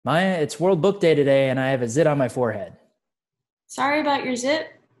Maya, it's World Book Day today, and I have a zit on my forehead. Sorry about your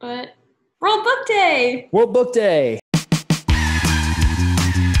zip, but World Book Day! World Book Day! The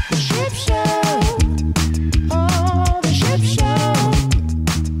ShibShow. Oh, the ShibShow.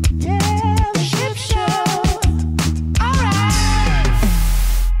 Yeah, the ShibShow. All right.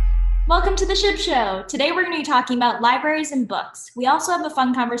 Welcome to the ShibShow. Today we're going to be talking about libraries and books. We also have a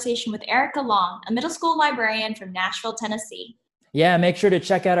fun conversation with Erika Long, a middle school librarian from Nashville, Tennessee. Yeah, make sure to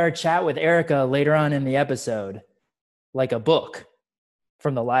check out our chat with Erika later on in the episode. Like a book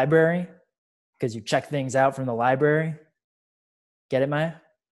from the library, because you check things out from the library. Get it, Maya?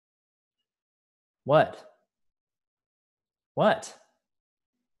 What? What?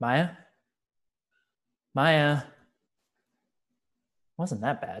 Maya? Maya? Wasn't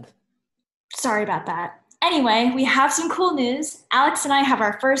that bad. Sorry about that. Anyway, we have some cool news. Alex and I have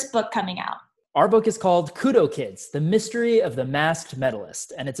our first book coming out. Our book is called Kudo Kids, The Mystery of the Masked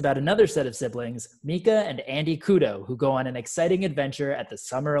Medalist, and it's about another set of siblings, Mika and Andy Kudo, who go on an exciting adventure at the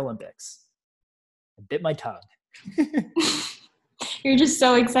Summer Olympics. I bit my tongue. You're just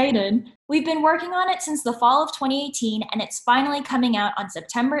so excited. We've been working on it since the fall of 2018, and it's finally coming out on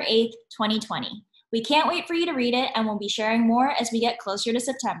September 8th, 2020. We can't wait for you to read it, and we'll be sharing more as we get closer to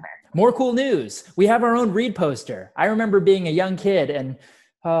September. More cool news. We have our own read poster. I remember being a young kid and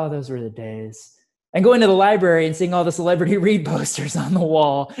oh, those were the days. And going to the library and seeing all the celebrity read posters on the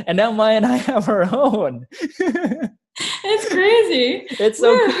wall. And now Maya and I have our own. It's crazy. It's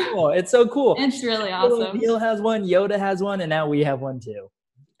so cool. It's so cool. It's really awesome. Neil has one, Yoda has one, and now we have one too.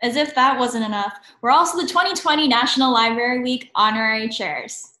 As if that wasn't enough, we're also the 2020 National Library Week honorary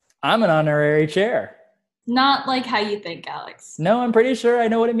chairs. I'm an honorary chair. Not like how you think, Alex. No, I'm pretty sure I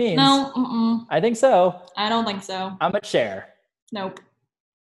know what it means. No, I think so. I don't think so. I'm a chair. Nope.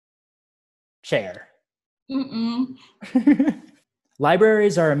 Chair.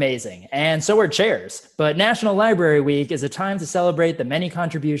 Libraries are amazing, and so are chairs. But National Library Week is a time to celebrate the many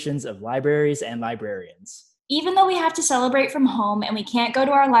contributions of libraries and librarians. Even though we have to celebrate from home and we can't go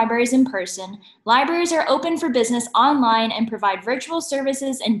to our libraries in person, libraries are open for business online and provide virtual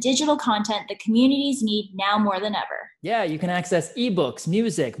services and digital content that communities need now more than ever. Yeah, you can access ebooks,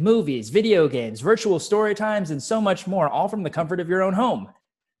 music, movies, video games, virtual story times, and so much more, all from the comfort of your own home.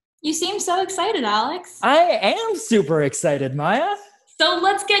 You seem so excited, Alex. I am super excited, Maya. So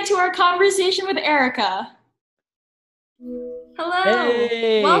let's get to our conversation with Erika. Hello.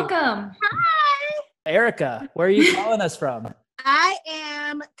 Hey. Welcome. Hi. Erika, where are you calling us from? I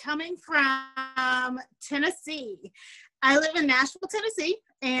am coming from Tennessee. I live in Nashville, Tennessee,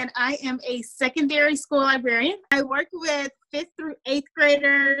 and I am a secondary school librarian. I work with 5th through 8th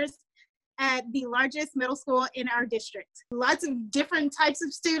graders at the largest middle school in our district. Lots of different types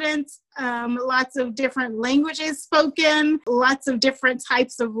of students, lots of different languages spoken, lots of different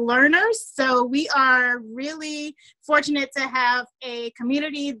types of learners. So we are really fortunate to have a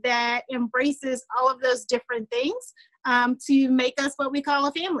community that embraces all of those different things to make us what we call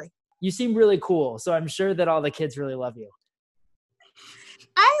a family. You seem really cool, so I'm sure that all the kids really love you.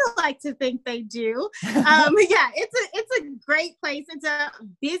 I like to think they do. Yeah, it's a great place. It's a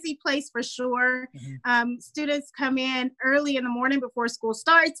busy place for sure. Students come in early in the morning before school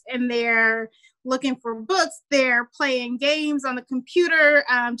starts, and they're looking for books. They're playing games on the computer,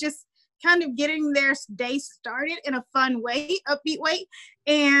 just kind of getting their day started in a fun way, upbeat way.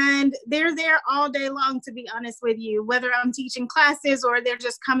 And they're there all day long, to be honest with you, whether I'm teaching classes or they're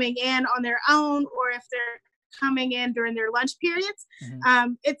just coming in on their own, or if they're coming in during their lunch periods.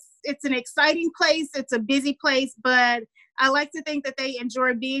 It's an exciting place. It's a busy place, but I like to think that they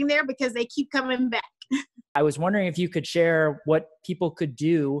enjoy being there because they keep coming back. I was wondering if you could share what people could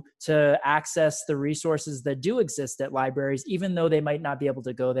do to access the resources that do exist at libraries, even though they might not be able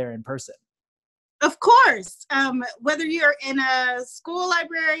to go there in person. Of course, whether you're in a school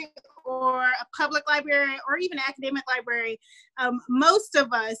library or a public library or even academic library, most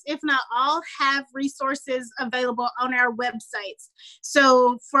of us, if not all, have resources available on our websites.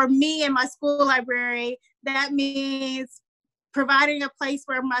 So for me and my school library, that means providing a place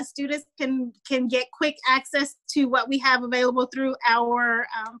where my students can get quick access to what we have available through our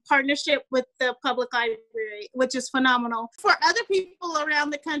partnership with the public library, which is phenomenal. For other people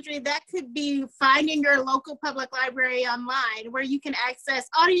around the country, that could be finding your local public library online where you can access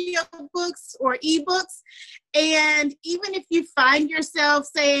audio books or ebooks. And even if you find yourself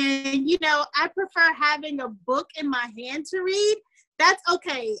saying, I prefer having a book in my hand to read, that's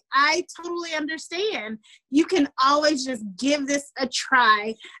okay. I totally understand. You can always just give this a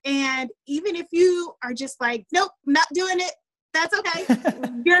try. And even if you are just like, nope, not doing it, that's okay.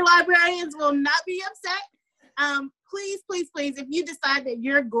 Your librarians will not be upset. please, please, please, if you decide that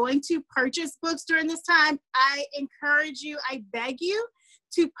you're going to purchase books during this time, I encourage you, I beg you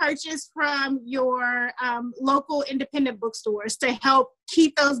to purchase from your local independent bookstores to help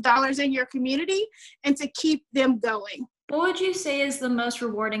keep those dollars in your community and to keep them going. What would you say is the most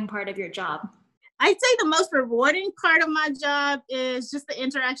rewarding part of your job? I'd say the most rewarding part of my job is just the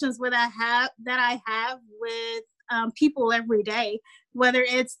interactions that I have with people every day, whether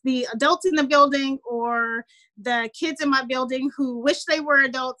it's the adults in the building or the kids in my building who wish they were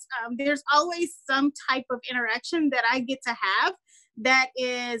adults. There's always some type of interaction that I get to have that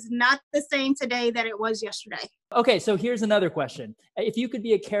is not the same today that it was yesterday. Okay, so here's another question. If you could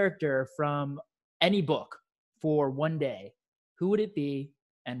be a character from any book for one day, who would it be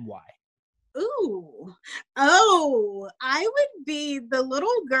and why? I would be the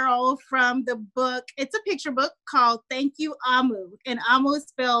little girl from the book. It's a picture book called Thank You, Amu. And Amu is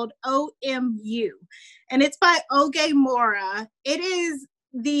spelled O-M-U. And it's by Oge Mora. It is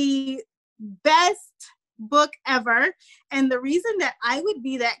the best book ever. And the reason that I would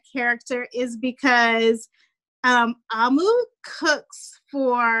be that character is because Amu cooks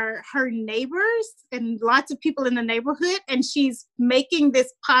for her neighbors and lots of people in the neighborhood, and she's making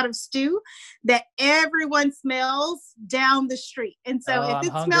this pot of stew that everyone smells down the street. And so if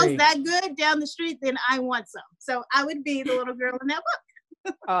it smells that good down the street, then I want some. So I would be the little girl in that book.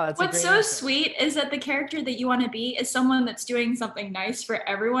 What's so sweet is that the character that you want to be is someone that's doing something nice for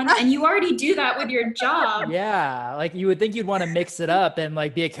everyone, and you already do that with your job. Yeah, like you would think you'd want to mix it up and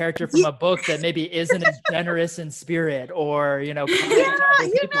like be a character from a book that maybe isn't as generous in spirit, or I'm gonna have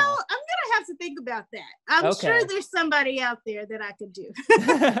to think about that. I'm sure there's somebody out there that I could do.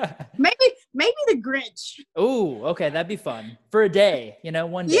 maybe the Grinch. Oh, okay, that'd be fun for a day.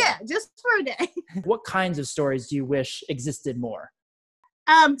 One day. Yeah, just for a day. What kinds of stories do you wish existed more?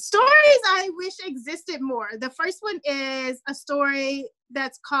 Stories I wish existed more. The first one is a story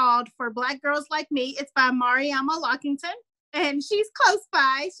that's called For Black Girls Like Me. It's by Mariama Lockington, and she's close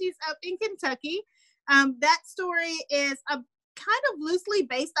by. She's up in Kentucky. That story is a kind of loosely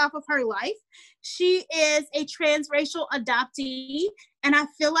based off of her life. She is a transracial adoptee, and I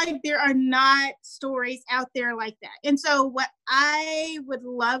feel like there are not stories out there like that. And so what I would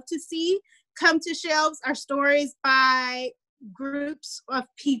love to see come to shelves are stories by groups of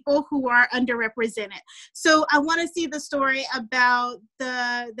people who are underrepresented. So I want to see the story about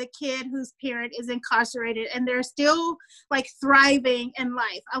the kid whose parent is incarcerated and they're still like thriving in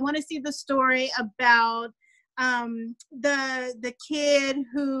life. I want to see the story about the kid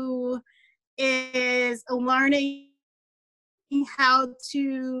who is learning how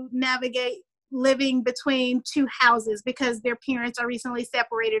to navigate living between two houses because their parents are recently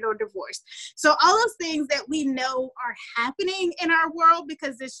separated or divorced. So all those things that we know are happening in our world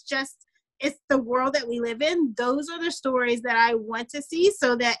because it's the world that we live in. Those are the stories that I want to see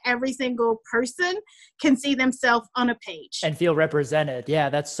so that every single person can see themselves on a page. And feel represented. Yeah,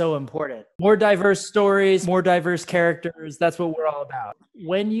 that's so important. More diverse stories, more diverse characters. That's what we're all about.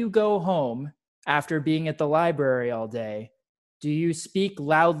 When you go home after being at the library all day, do you speak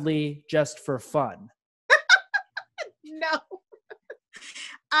loudly just for fun? No.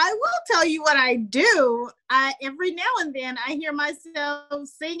 I will tell you what I do. Every now and then I hear myself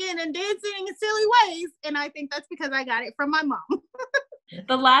singing and dancing in silly ways, and I think that's because I got it from my mom.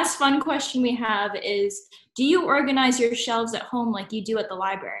 The last fun question we have is, do you organize your shelves at home like you do at the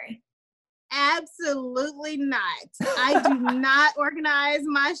library? Absolutely not. I do not organize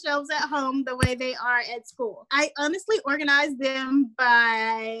my shelves at home the way they are at school. I honestly organize them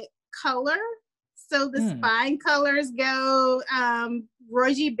by color. So the spine colors go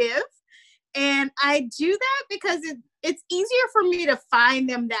Reggie Biv. And I do that because it's easier for me to find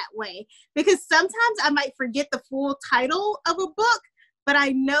them that way. Because sometimes I might forget the full title of a book, but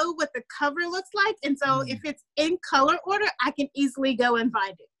I know what the cover looks like. And so if it's in color order, I can easily go and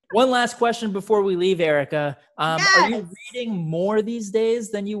find it. One last question before we leave, Erika. Yes. Are you reading more these days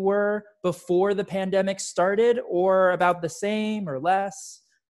than you were before the pandemic started, or about the same or less?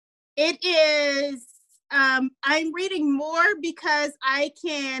 It is, I'm reading more because I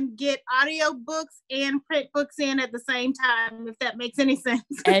can get audio books and print books in at the same time, if that makes any sense.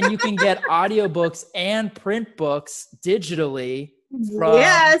 And you can get audiobooks and print books digitally from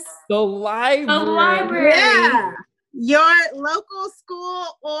the library. The library. Yeah. Your local school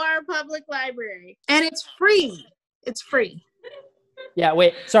or public library. And it's free. It's free. Yeah,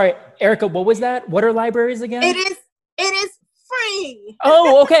 wait. Sorry, Erika, what was that? What are libraries again? It is free.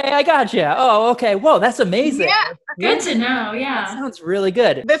 Oh, okay. I got you. Oh, okay. Whoa, that's amazing. Yeah. Good to know. That Yeah. sounds really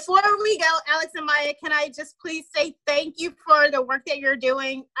good. Before we go, Alex and Maia, can I just please say thank you for the work that you're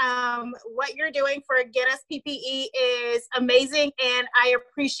doing? What you're doing for Get Us PPE is amazing, and I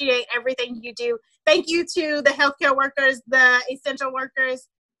appreciate everything you do. Thank you to the healthcare workers, the essential workers.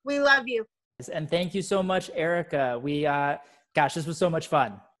 We love you. And thank you so much, Erika. Gosh, this was so much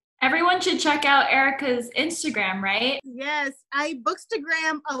fun. Everyone should check out Erika's Instagram, right? Yes, I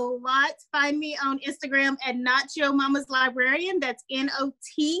bookstagram a lot. Find me on Instagram at Not Your Mama's Librarian. That's NOTYOMAMAS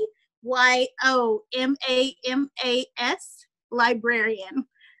Librarian.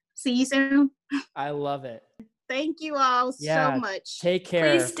 See you soon. I love it. Thank you all so much. Take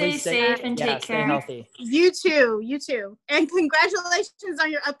care. Please stay safe and take stay care. healthy. You too. You too. And congratulations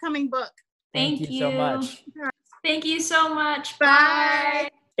on your upcoming book. Thank you so much. Thank you so much. Bye.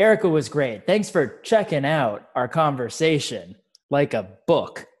 Erika was great. Thanks for checking out our conversation like a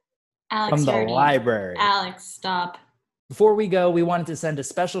book Alex, from the Hardy. library. Alex, stop. Before we go, we wanted to send a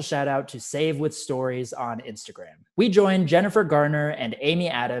special shout out to Save with Stories on Instagram. We joined Jennifer Garner and Amy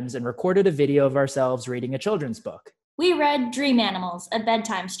Adams and recorded a video of ourselves reading a children's book. We read Dream Animals, a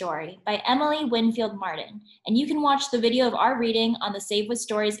bedtime story by Emily Winfield Martin, and you can watch the video of our reading on the Save with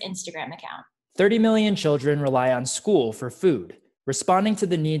Stories Instagram account. 30 million children rely on school for food. Responding to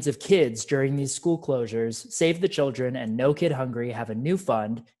the needs of kids during these school closures, Save the Children and No Kid Hungry have a new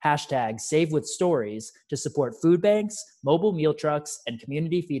fund, #SaveWithStories, to support food banks, mobile meal trucks, and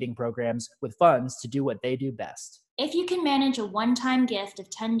community feeding programs with funds to do what they do best. If you can manage a one-time gift of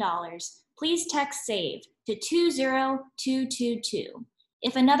 $10, please text SAVE to 20222.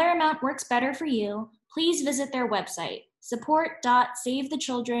 If another amount works better for you, please visit their website,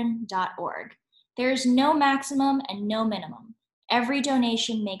 support.savethechildren.org. There's no maximum and no minimum. Every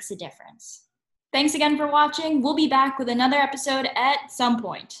donation makes a difference. Thanks again for watching. We'll be back with another episode at some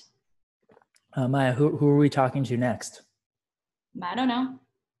point. Maia, who are we talking to next? I don't know.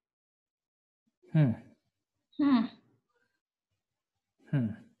 Oh,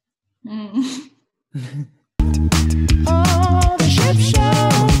 the ShibShow.